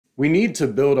We need to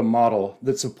build a model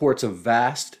that supports a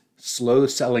vast,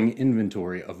 slow-selling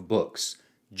inventory of books,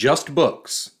 just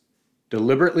books,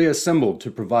 deliberately assembled to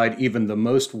provide even the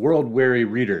most world-weary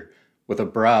reader with a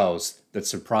browse that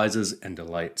surprises and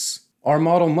delights. Our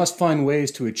model must find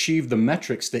ways to achieve the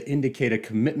metrics that indicate a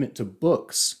commitment to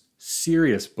books,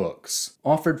 serious books,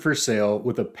 offered for sale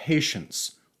with a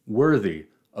patience worthy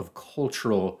of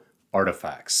cultural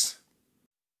artifacts.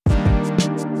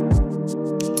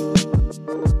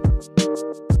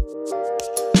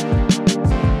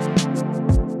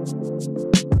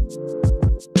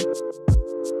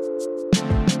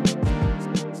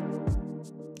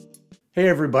 Hey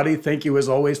everybody, thank you as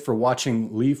always for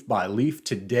watching Leaf by Leaf.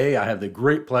 Today I have the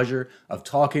great pleasure of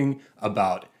talking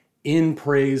about In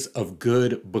Praise of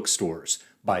Good Bookstores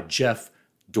by Jeff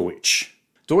Deutsch.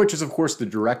 Deutsch is of course the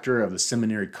director of the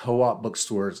Seminary Co-op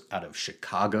Bookstores out of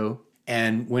Chicago.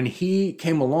 And when he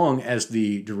came along as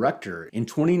the director in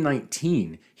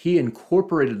 2019, he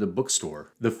incorporated the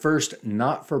bookstore, the first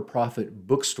not-for-profit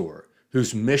bookstore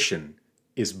whose mission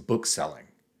is bookselling.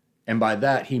 And by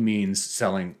that he means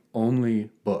selling only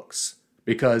books.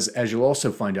 Because as you'll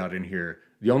also find out in here,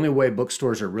 the only way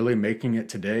bookstores are really making it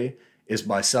today is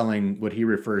by selling what he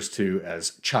refers to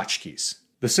as tchotchkes.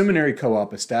 The Seminary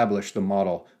Co-op established the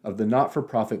model of the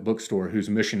not-for-profit bookstore whose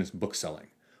mission is bookselling.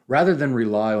 Rather than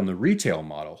rely on the retail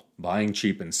model, buying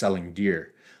cheap and selling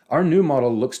dear, our new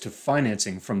model looks to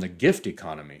financing from the gift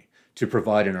economy to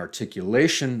provide an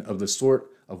articulation of the sort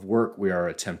of work we are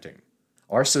attempting.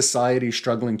 Our society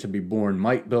struggling to be born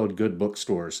might build good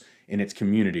bookstores in its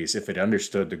communities if it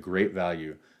understood the great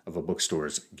value of a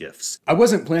bookstore's gifts. I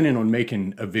wasn't planning on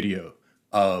making a video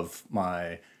of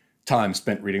my time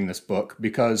spent reading this book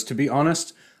because, to be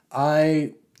honest,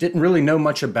 I didn't really know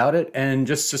much about it and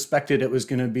just suspected it was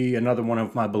going to be another one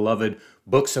of my beloved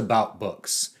books about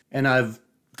books. And I've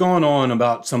gone on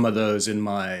about some of those in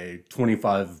my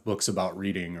 25 books about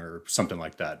reading or something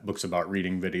like that, books about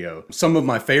reading video. Some of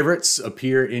my favorites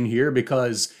appear in here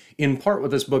because in part what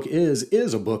this book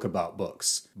is a book about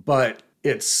books, but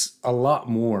it's a lot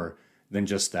more than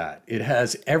just that. It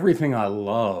has everything I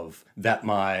love that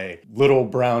my little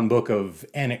brown book of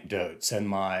anecdotes and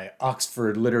my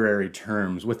Oxford literary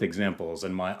terms with examples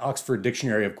and my Oxford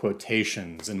Dictionary of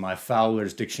Quotations and my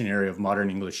Fowler's Dictionary of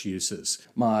Modern English Uses,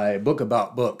 my book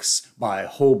about books by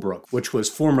Holbrook, which was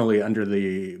formerly under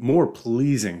the more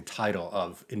pleasing title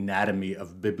of Anatomy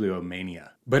of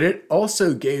Bibliomania. But it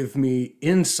also gave me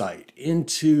insight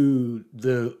into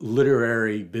the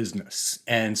literary business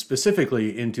and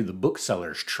specifically into the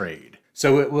bookseller's trade.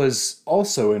 So it was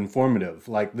also informative,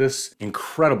 like this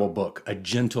incredible book, A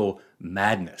Gentle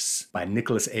Madness by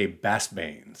Nicholas A.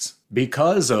 Basbanes.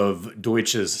 Because of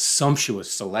Deutsch's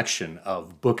sumptuous selection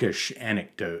of bookish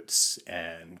anecdotes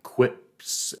and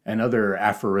quips and other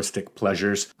aphoristic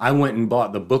pleasures, I went and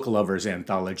bought the Book Lovers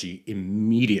Anthology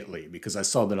immediately because I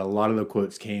saw that a lot of the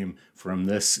quotes came from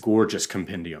this gorgeous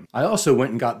compendium. I also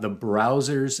went and got The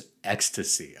Browser's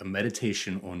Ecstasy, A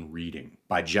Meditation on Reading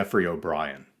by Jeffrey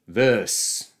O'Brien.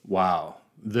 This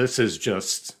is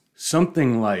just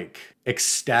something like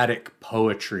ecstatic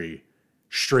poetry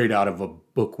straight out of a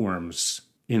bookworm's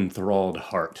enthralled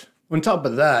heart. On top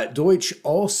of that, Deutsch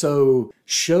also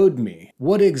showed me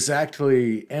what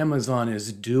exactly Amazon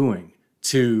is doing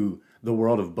to the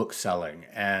world of bookselling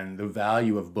and the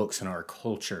value of books in our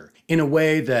culture in a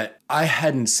way that I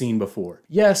hadn't seen before.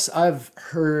 Yes, I've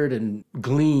heard and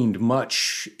gleaned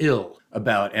much ill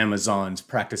about Amazon's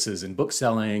practices in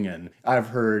bookselling, and I've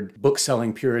heard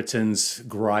bookselling Puritans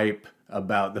gripe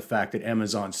about the fact that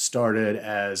Amazon started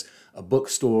as a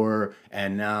bookstore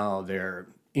and now they're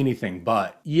anything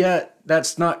but. Yet,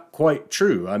 that's not quite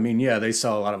true. I mean, yeah, they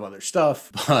sell a lot of other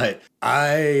stuff, but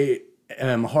I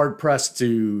am hard-pressed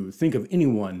to think of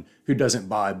anyone who doesn't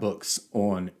buy books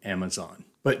on Amazon.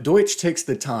 But Deutsch takes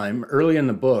the time early in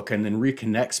the book and then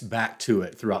reconnects back to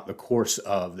it throughout the course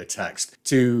of the text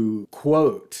to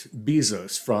quote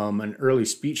Bezos from an early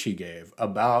speech he gave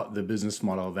about the business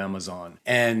model of Amazon.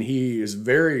 And he is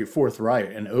very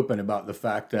forthright and open about the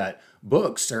fact that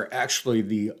books are actually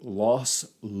the loss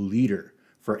leader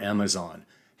for Amazon.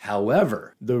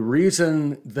 However, the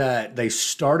reason that they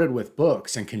started with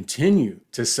books and continue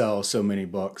to sell so many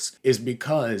books is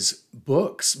because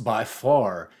books by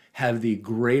far have the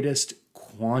greatest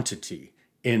quantity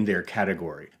in their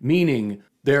category, meaning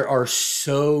there are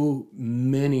so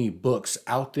many books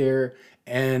out there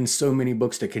and so many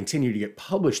books that continue to get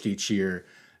published each year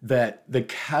that the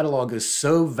catalog is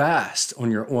so vast on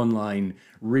your online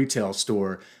retail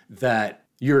store that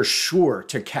you're sure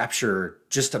to capture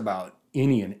just about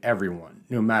any and everyone,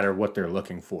 no matter what they're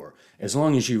looking for. As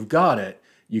long as you've got it,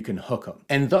 you can hook them.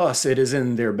 And thus, it is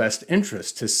in their best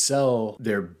interest to sell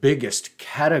their biggest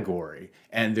category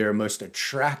and their most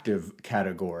attractive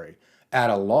category at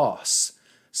a loss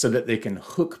so that they can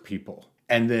hook people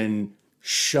and then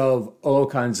shove all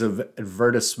kinds of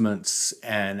advertisements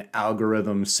and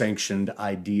algorithm-sanctioned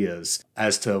ideas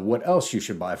as to what else you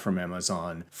should buy from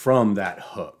Amazon from that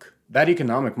hook. That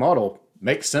economic model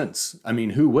makes sense. I mean,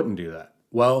 who wouldn't do that?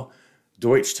 Well,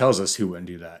 Deutsch tells us who wouldn't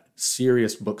do that.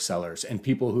 Serious booksellers and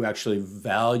people who actually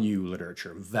value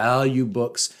literature, value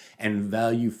books, and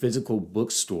value physical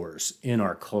bookstores in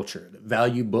our culture,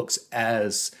 value books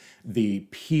as the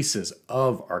pieces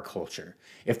of our culture.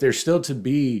 If there's still to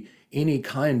be any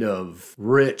kind of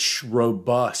rich,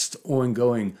 robust,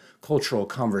 ongoing cultural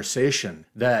conversation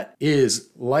that is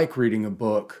like reading a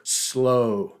book,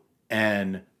 slow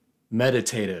and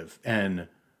meditative and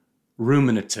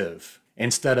ruminative,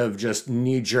 instead of just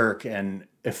knee-jerk and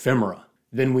ephemera,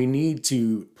 then we need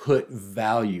to put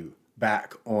value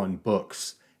back on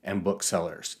books and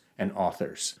booksellers and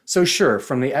authors. So sure,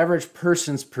 from the average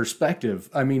person's perspective,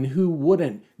 I mean, who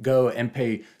wouldn't go and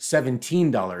pay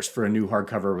 $17 for a new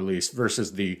hardcover release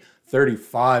versus the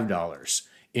 $35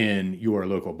 in your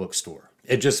local bookstore?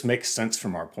 It just makes sense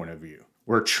from our point of view.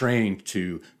 We're trained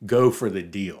to go for the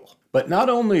deal. But not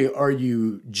only are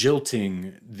you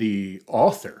jilting the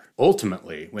author,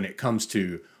 ultimately, when it comes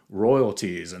to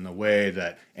royalties and the way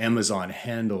that Amazon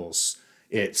handles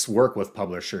its work with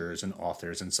publishers and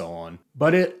authors and so on,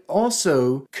 but it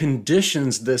also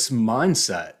conditions this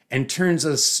mindset and turns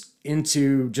us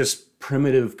into just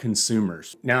primitive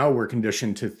consumers. Now we're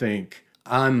conditioned to think,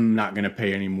 I'm not going to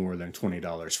pay any more than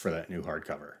 $20 for that new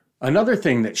hardcover. Another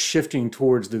thing that's shifting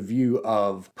towards the view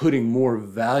of putting more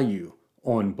value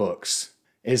on books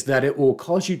is that it will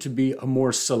cause you to be a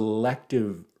more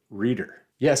selective reader.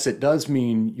 Yes, it does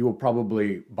mean you will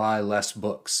probably buy less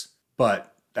books,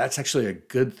 but that's actually a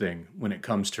good thing when it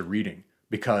comes to reading,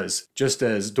 because just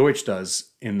as Deutsch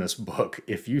does in this book,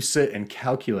 if you sit and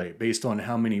calculate based on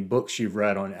how many books you've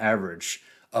read on average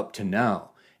up to now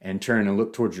and turn and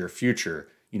look towards your future,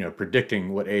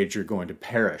 predicting what age you're going to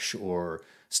perish or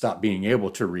stop being able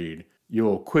to read,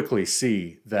 you'll quickly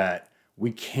see that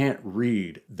we can't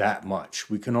read that much.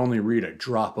 We can only read a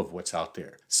drop of what's out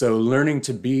there. So learning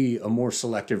to be a more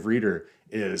selective reader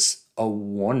is a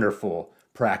wonderful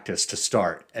practice to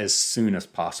start as soon as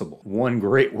possible. One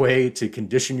great way to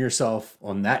condition yourself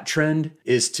on that trend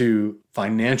is to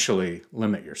financially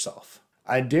limit yourself.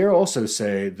 I dare also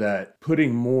say that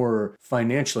putting more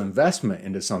financial investment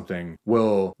into something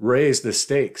will raise the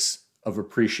stakes of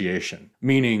appreciation,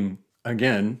 meaning,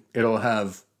 again, it'll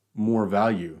have more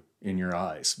value in your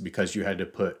eyes because you had to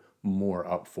put more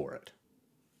up for it.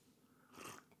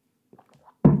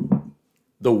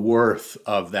 The worth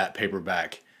of that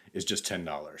paperback is just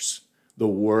 $10. The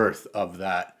worth of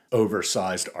that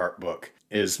oversized art book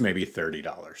is maybe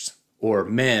 $30. Or,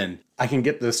 man, I can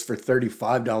get this for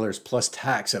 $35 plus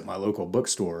tax at my local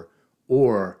bookstore,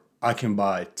 or I can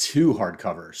buy 2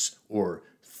 hardcovers or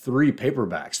 3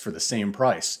 paperbacks for the same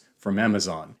price from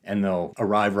Amazon, and they'll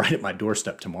arrive right at my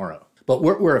doorstep tomorrow. But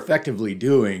what we're effectively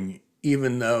doing,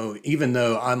 even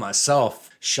though I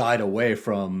myself shied away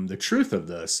from the truth of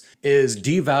this, is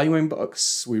devaluing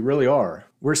books. We really are.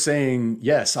 We're saying,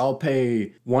 yes, I'll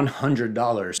pay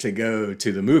 $100 to go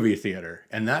to the movie theater,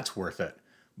 and that's worth it.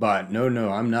 But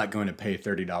no, I'm not going to pay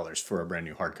 $30 for a brand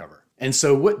new hardcover. And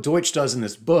so what Deutsch does in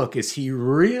this book is he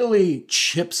really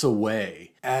chips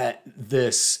away at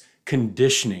this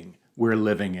conditioning we're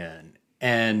living in.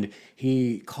 And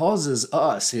he causes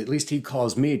us, at least he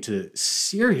calls me, to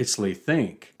seriously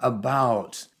think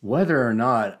about whether or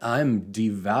not I'm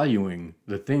devaluing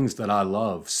the things that I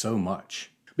love so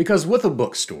much. Because with a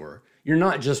bookstore, you're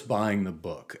not just buying the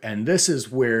book. And this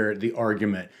is where the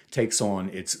argument takes on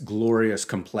its glorious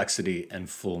complexity and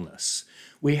fullness.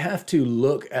 We have to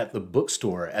look at the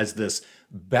bookstore as this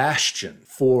bastion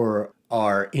for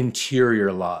our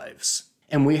interior lives.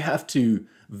 And we have to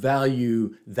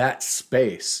value that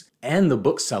space and the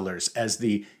booksellers as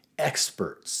the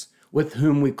experts with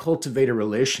whom we cultivate a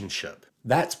relationship.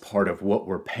 That's part of what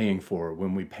we're paying for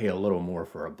when we pay a little more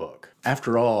for a book.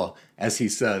 After all, as he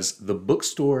says, the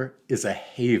bookstore is a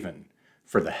haven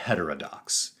for the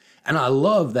heterodox. And I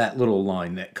love that little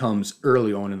line that comes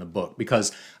early on in the book,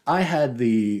 because I had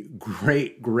the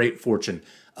great fortune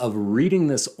of reading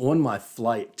this on my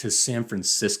flight to San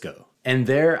Francisco. And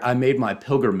there I made my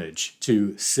pilgrimage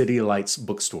to City Lights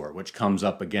bookstore, which comes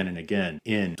up again and again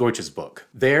in Deutsch's book.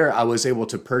 There I was able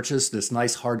to purchase this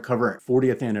nice hardcover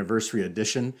 40th anniversary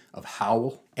edition of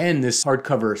Howl and this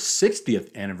hardcover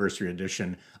 60th anniversary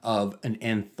edition of an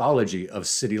anthology of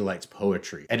City Lights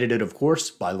poetry, edited of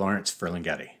course by Lawrence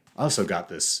Ferlinghetti. I also got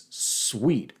this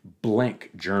sweet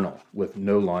blank journal with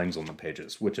no lines on the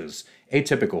pages, which is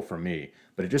atypical for me,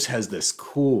 but it just has this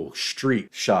cool street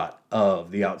shot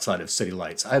of the outside of City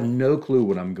Lights. I have no clue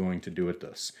what I'm going to do with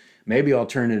this. Maybe I'll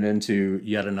turn it into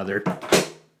yet another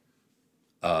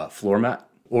floor mat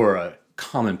or a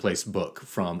commonplace book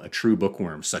from a true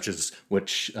bookworm, such as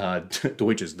which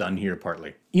Deutsch has done here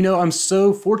partly. You know, I'm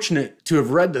so fortunate to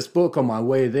have read this book on my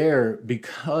way there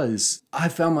because I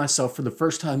found myself for the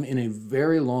first time in a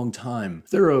very long time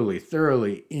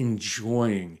thoroughly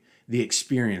enjoying the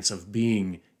experience of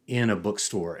being in a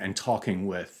bookstore and talking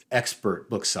with expert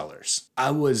booksellers.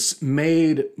 I was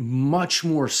made much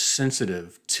more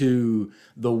sensitive to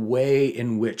the way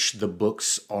in which the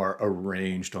books are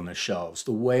arranged on the shelves,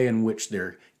 the way in which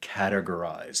they're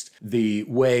categorized, the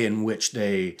way in which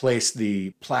they place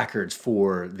the placards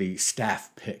for the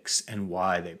staff picks and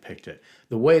why they picked it,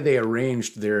 the way they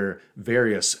arranged their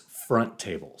various front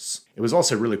tables. It was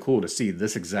also really cool to see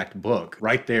this exact book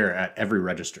right there at every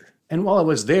register. And while I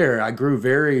was there, I grew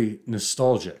very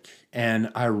nostalgic and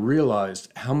I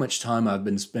realized how much time I've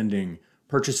been spending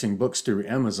purchasing books through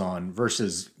Amazon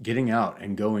versus getting out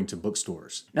and going to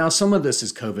bookstores. Now, some of this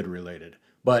is COVID related,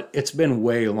 but it's been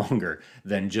way longer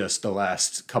than just the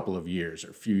last couple of years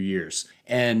or few years.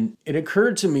 And it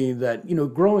occurred to me that, you know,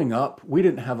 growing up, we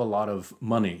didn't have a lot of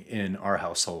money in our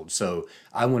household. So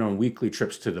I went on weekly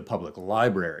trips to the public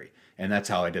library. And that's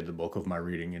how I did the bulk of my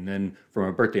reading. And then for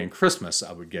my birthday and Christmas,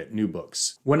 I would get new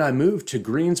books. When I moved to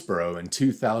Greensboro in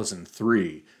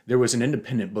 2003, there was an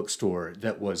independent bookstore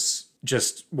that was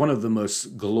just one of the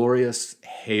most glorious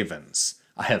havens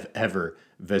I have ever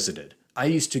visited. I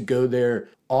used to go there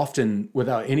often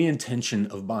without any intention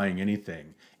of buying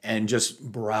anything and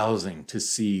just browsing to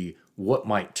see what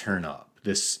might turn up.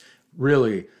 This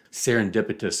really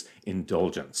serendipitous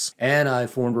indulgence. And I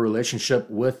formed a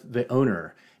relationship with the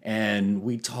owner. And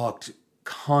we talked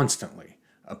constantly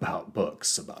about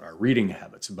books, about our reading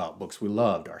habits, about books we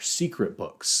loved, our secret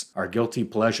books, our guilty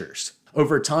pleasures.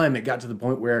 Over time, it got to the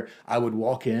point where I would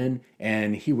walk in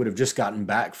and he would have just gotten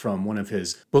back from one of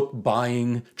his book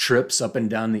buying trips up and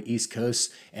down the East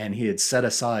Coast, and he had set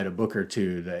aside a book or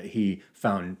two that he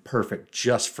found perfect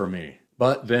just for me.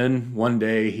 But then one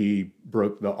day he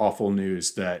broke the awful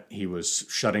news that he was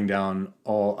shutting down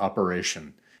all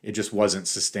operation. It just wasn't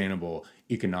sustainable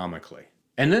economically.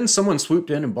 And then someone swooped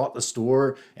in and bought the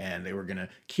store, and they were going to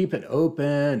keep it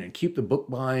open and keep the book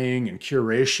buying and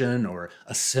curation or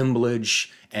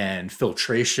assemblage and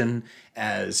filtration,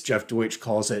 as Jeff Deutsch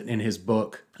calls it in his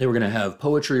book. They were going to have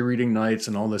poetry reading nights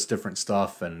and all this different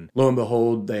stuff. And lo and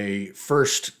behold, they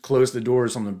first closed the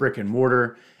doors on the brick and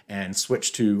mortar and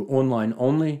switched to online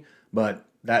only, but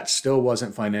that still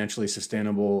wasn't financially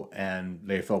sustainable, and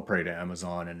they fell prey to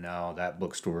Amazon, and now that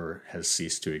bookstore has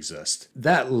ceased to exist.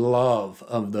 That love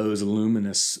of those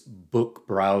luminous book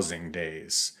browsing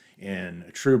days in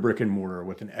a true brick and mortar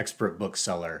with an expert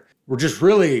bookseller were just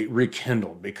really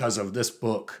rekindled because of this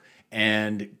book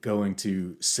and going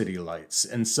to City Lights.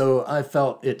 And so I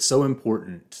felt it so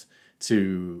important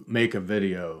to make a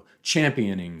video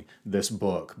championing this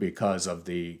book because of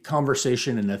the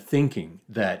conversation and the thinking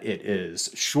that it is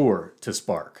sure to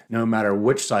spark, no matter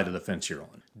which side of the fence you're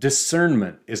on.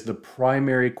 Discernment is the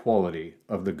primary quality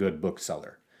of the good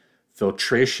bookseller.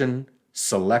 Filtration,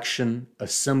 selection,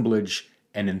 assemblage,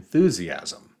 and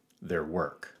enthusiasm, their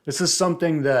work. This is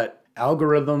something that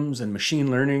algorithms and machine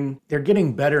learning, they're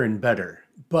getting better and better,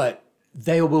 but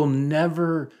they will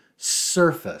never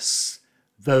surface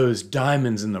those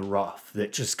diamonds in the rough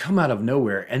that just come out of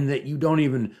nowhere and that you don't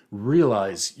even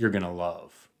realize you're going to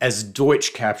love. As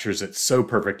Deutsch captures it so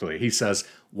perfectly, he says,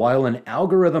 while an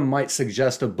algorithm might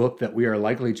suggest a book that we are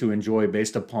likely to enjoy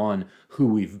based upon who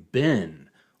we've been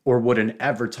or what an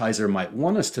advertiser might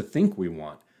want us to think we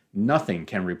want, nothing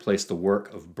can replace the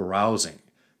work of browsing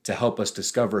to help us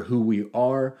discover who we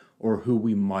are or who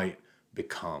we might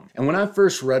become. And when I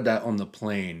first read that on the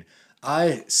plane,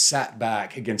 I sat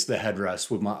back against the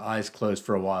headrest with my eyes closed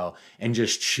for a while and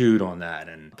just chewed on that.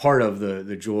 And part of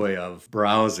the joy of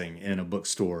browsing in a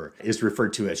bookstore is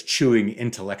referred to as chewing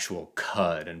intellectual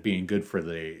cud and being good for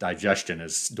the digestion,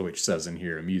 as Deutsch says in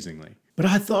here amusingly. But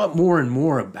I thought more and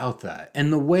more about that.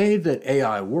 And the way that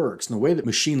AI works and the way that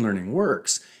machine learning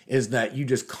works is that you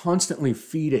just constantly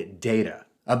feed it data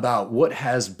about what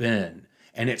has been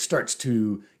and it starts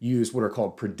to use what are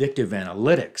called predictive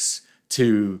analytics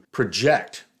to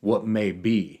project what may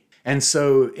be. And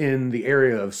so in the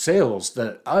area of sales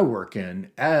that I work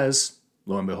in as,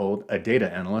 lo and behold, a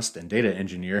data analyst and data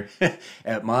engineer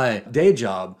at my day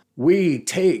job, we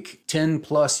take 10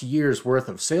 plus years worth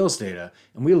of sales data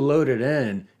and we load it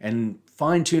in and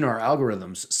fine tune our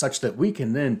algorithms such that we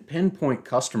can then pinpoint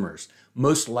customers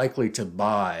most likely to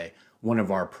buy one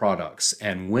of our products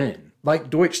and when. Like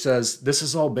Deutsch says, this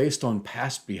is all based on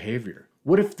past behavior.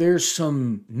 What if there's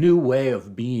some new way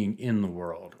of being in the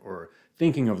world or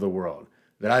thinking of the world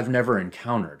that I've never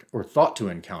encountered or thought to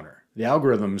encounter? The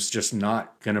algorithm's just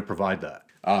not going to provide that.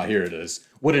 Here it is.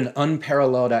 What an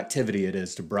unparalleled activity it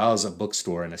is to browse a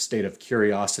bookstore in a state of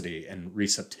curiosity and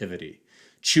receptivity,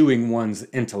 chewing one's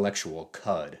intellectual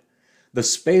cud. The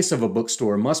space of a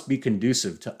bookstore must be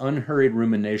conducive to unhurried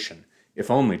rumination, if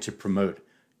only to promote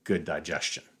good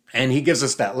digestion. And he gives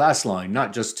us that last line,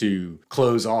 not just to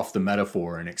close off the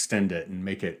metaphor and extend it and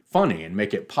make it funny and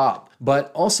make it pop,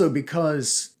 but also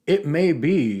because it may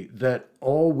be that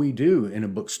all we do in a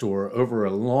bookstore over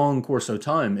a long course of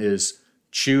time is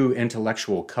chew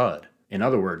intellectual cud. In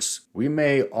other words, we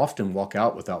may often walk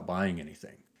out without buying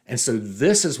anything. And so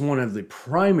this is one of the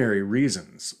primary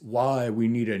reasons why we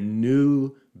need a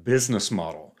new business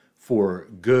model for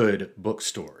good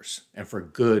bookstores and for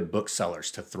good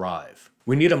booksellers to thrive.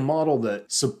 We need a model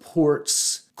that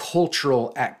supports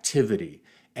cultural activity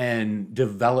and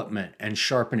development and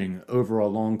sharpening over a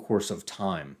long course of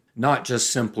time, not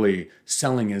just simply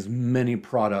selling as many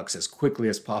products as quickly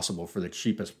as possible for the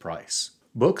cheapest price.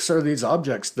 Books are these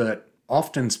objects that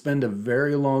often spend a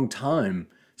very long time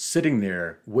sitting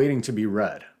there waiting to be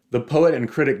read. The poet and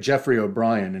critic Geoffrey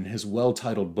O'Brien, in his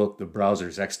well-titled book, The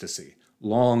Browser's Ecstasy,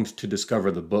 longed to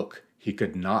discover the book he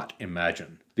could not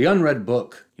imagine. The unread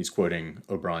book, he's quoting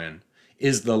O'Brien,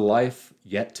 is the life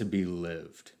yet to be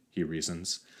lived, he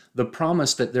reasons. The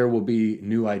promise that there will be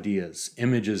new ideas,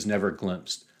 images never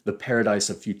glimpsed. The paradise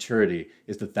of futurity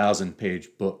is the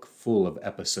 1,000-page book full of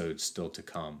episodes still to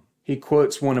come. He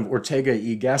quotes one of Ortega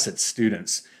y Gasset's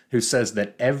students who says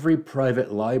that every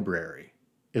private library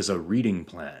is a reading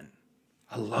plan.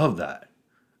 I love that.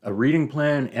 A reading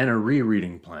plan and a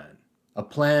rereading plan. A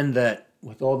plan that,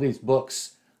 with all these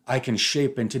books, I can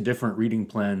shape into different reading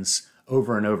plans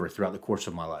over and over throughout the course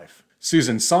of my life.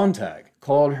 Susan Sontag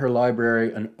called her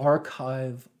library an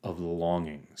archive of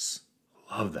longings.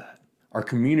 Love that. Our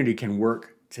community can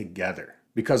work together.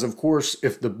 Because, of course,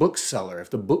 if the bookseller, if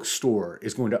the bookstore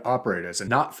is going to operate as a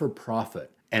not-for-profit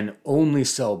and only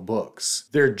sell books,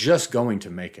 they're just going to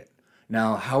make it.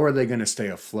 Now, how are they going to stay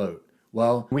afloat?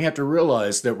 Well, we have to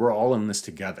realize that we're all in this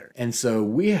together. And so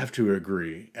we have to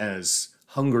agree as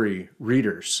hungry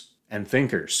readers and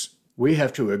thinkers, we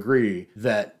have to agree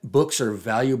that books are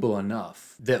valuable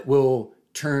enough that we'll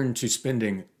turn to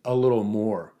spending a little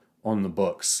more on the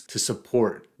books to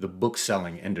support the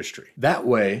book-selling industry. That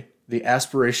way, the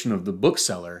aspiration of the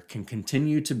bookseller can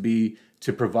continue to be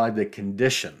to provide the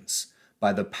conditions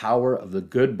by the power of the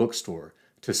good bookstore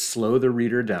to slow the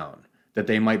reader down, that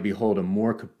they might behold a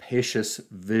more capacious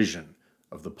vision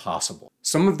of the possible.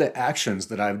 Some of the actions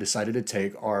that I've decided to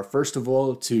take are, first of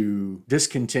all, to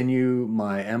discontinue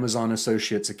my Amazon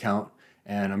Associates account,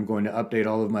 and I'm going to update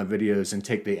all of my videos and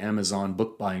take the Amazon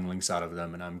book buying links out of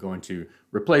them, and I'm going to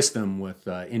replace them with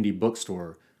indie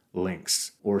bookstore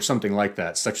links or something like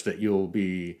that, such that you'll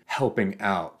be helping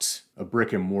out a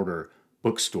brick and mortar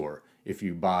bookstore if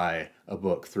you buy a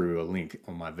book through a link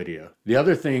on my video. The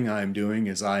other thing I'm doing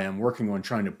is I am working on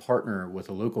trying to partner with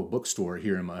a local bookstore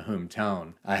here in my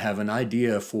hometown. I have an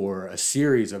idea for a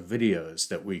series of videos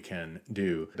that we can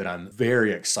do that I'm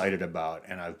very excited about,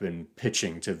 and I've been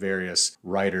pitching to various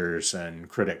writers and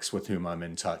critics with whom I'm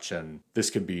in touch, and this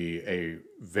could be a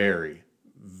very,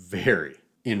 very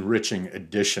enriching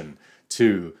addition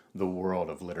to the world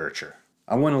of literature.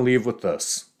 I want to leave with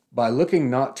this. By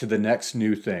looking not to the next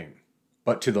new thing,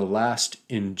 but to the last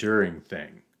enduring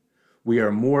thing, we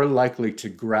are more likely to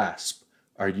grasp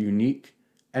our unique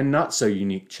and not so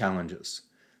unique challenges,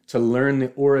 to learn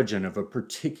the origin of a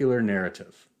particular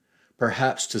narrative,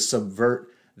 perhaps to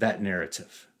subvert that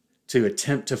narrative, to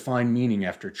attempt to find meaning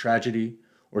after tragedy,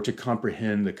 or to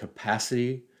comprehend the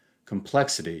capacity,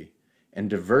 complexity, and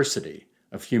diversity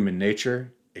of human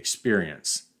nature,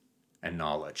 experience, and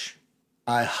knowledge.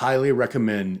 I highly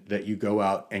recommend that you go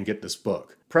out and get this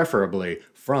book, preferably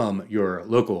from your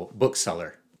local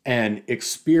bookseller, and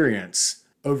experience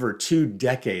over 2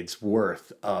 decades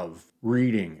worth of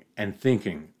reading and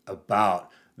thinking about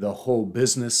the whole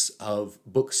business of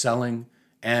book selling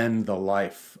and the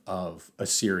life of a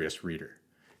serious reader.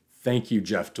 Thank you,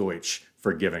 Jeff Deutsch,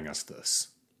 for giving us this.